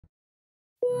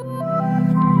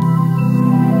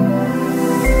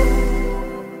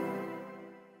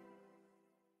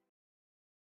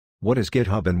What is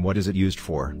GitHub and what is it used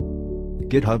for?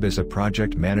 GitHub is a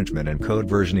project management and code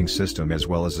versioning system as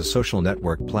well as a social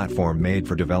network platform made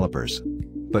for developers.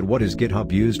 But what is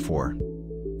GitHub used for?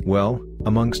 Well,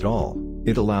 amongst all,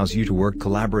 it allows you to work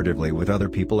collaboratively with other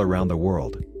people around the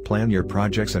world, plan your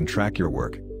projects and track your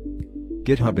work.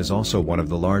 GitHub is also one of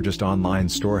the largest online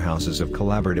storehouses of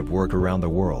collaborative work around the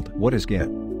world. What is Git?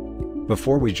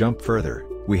 Before we jump further,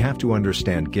 we have to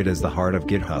understand Git as the heart of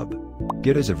GitHub.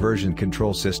 Git is a version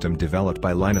control system developed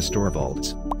by Linus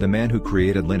Torvalds, the man who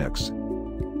created Linux.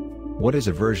 What is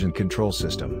a version control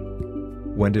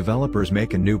system? When developers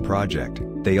make a new project,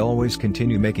 they always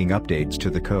continue making updates to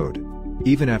the code.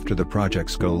 Even after the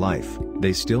projects go live,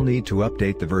 they still need to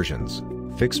update the versions,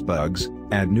 fix bugs,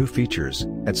 add new features,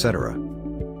 etc.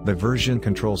 The version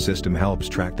control system helps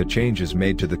track the changes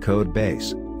made to the code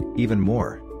base. Even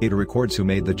more, it records who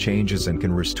made the changes and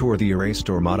can restore the erased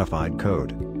or modified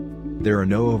code. There are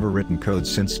no overwritten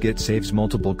codes since Git saves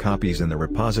multiple copies in the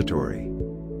repository.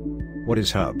 What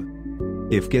is Hub?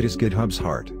 If Git is GitHub's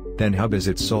heart, then Hub is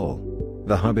its soul.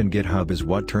 The hub in GitHub is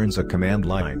what turns a command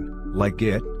line, like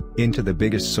Git, into the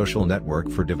biggest social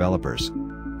network for developers.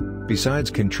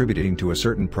 Besides contributing to a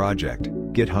certain project,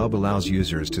 GitHub allows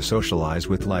users to socialize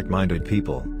with like-minded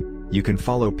people. You can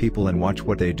follow people and watch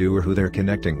what they do or who they're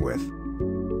connecting with.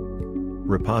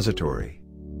 Repository.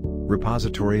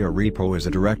 Repository or repo is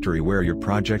a directory where your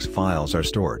project's files are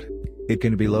stored. It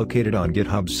can be located on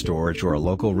GitHub's storage or a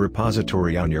local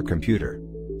repository on your computer.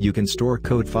 You can store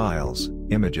code files,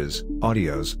 images,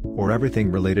 audios, or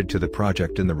everything related to the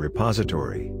project in the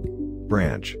repository.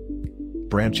 Branch.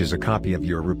 Branch is a copy of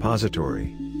your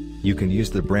repository. You can use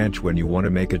the branch when you want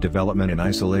to make a development in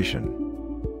isolation.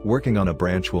 Working on a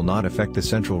branch will not affect the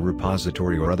central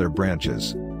repository or other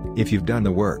branches. If you've done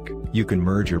the work, you can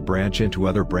merge your branch into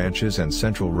other branches and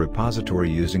central repository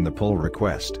using the pull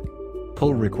request.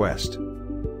 Pull request.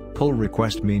 Pull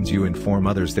request means you inform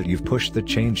others that you've pushed the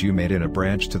change you made in a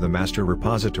branch to the master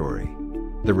repository.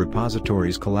 The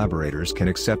repository's collaborators can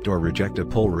accept or reject a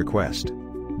pull request.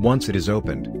 Once it is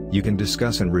opened, you can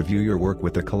discuss and review your work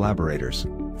with the collaborators.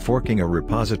 Forking a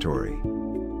repository.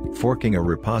 Forking a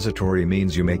repository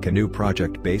means you make a new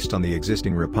project based on the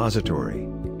existing repository.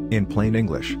 In plain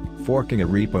English, forking a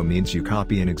repo means you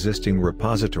copy an existing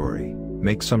repository,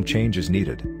 make some changes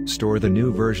needed, store the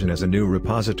new version as a new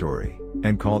repository,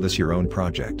 and call this your own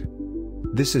project.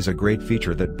 This is a great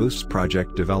feature that boosts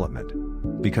project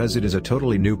development. Because it is a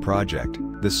totally new project,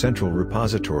 the central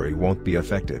repository won't be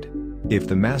affected. If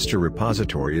the master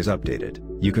repository is updated,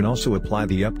 you can also apply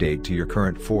the update to your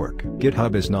current fork.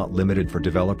 GitHub is not limited for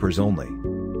developers only.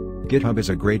 GitHub is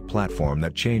a great platform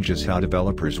that changes how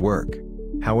developers work.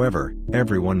 However,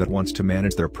 everyone that wants to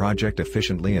manage their project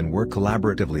efficiently and work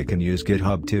collaboratively can use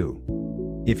GitHub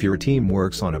too. If your team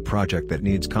works on a project that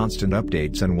needs constant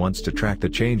updates and wants to track the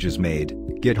changes made,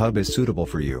 GitHub is suitable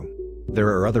for you. There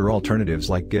are other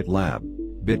alternatives like GitLab,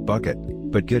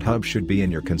 Bitbucket, but GitHub should be in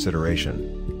your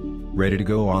consideration. Ready to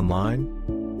go online?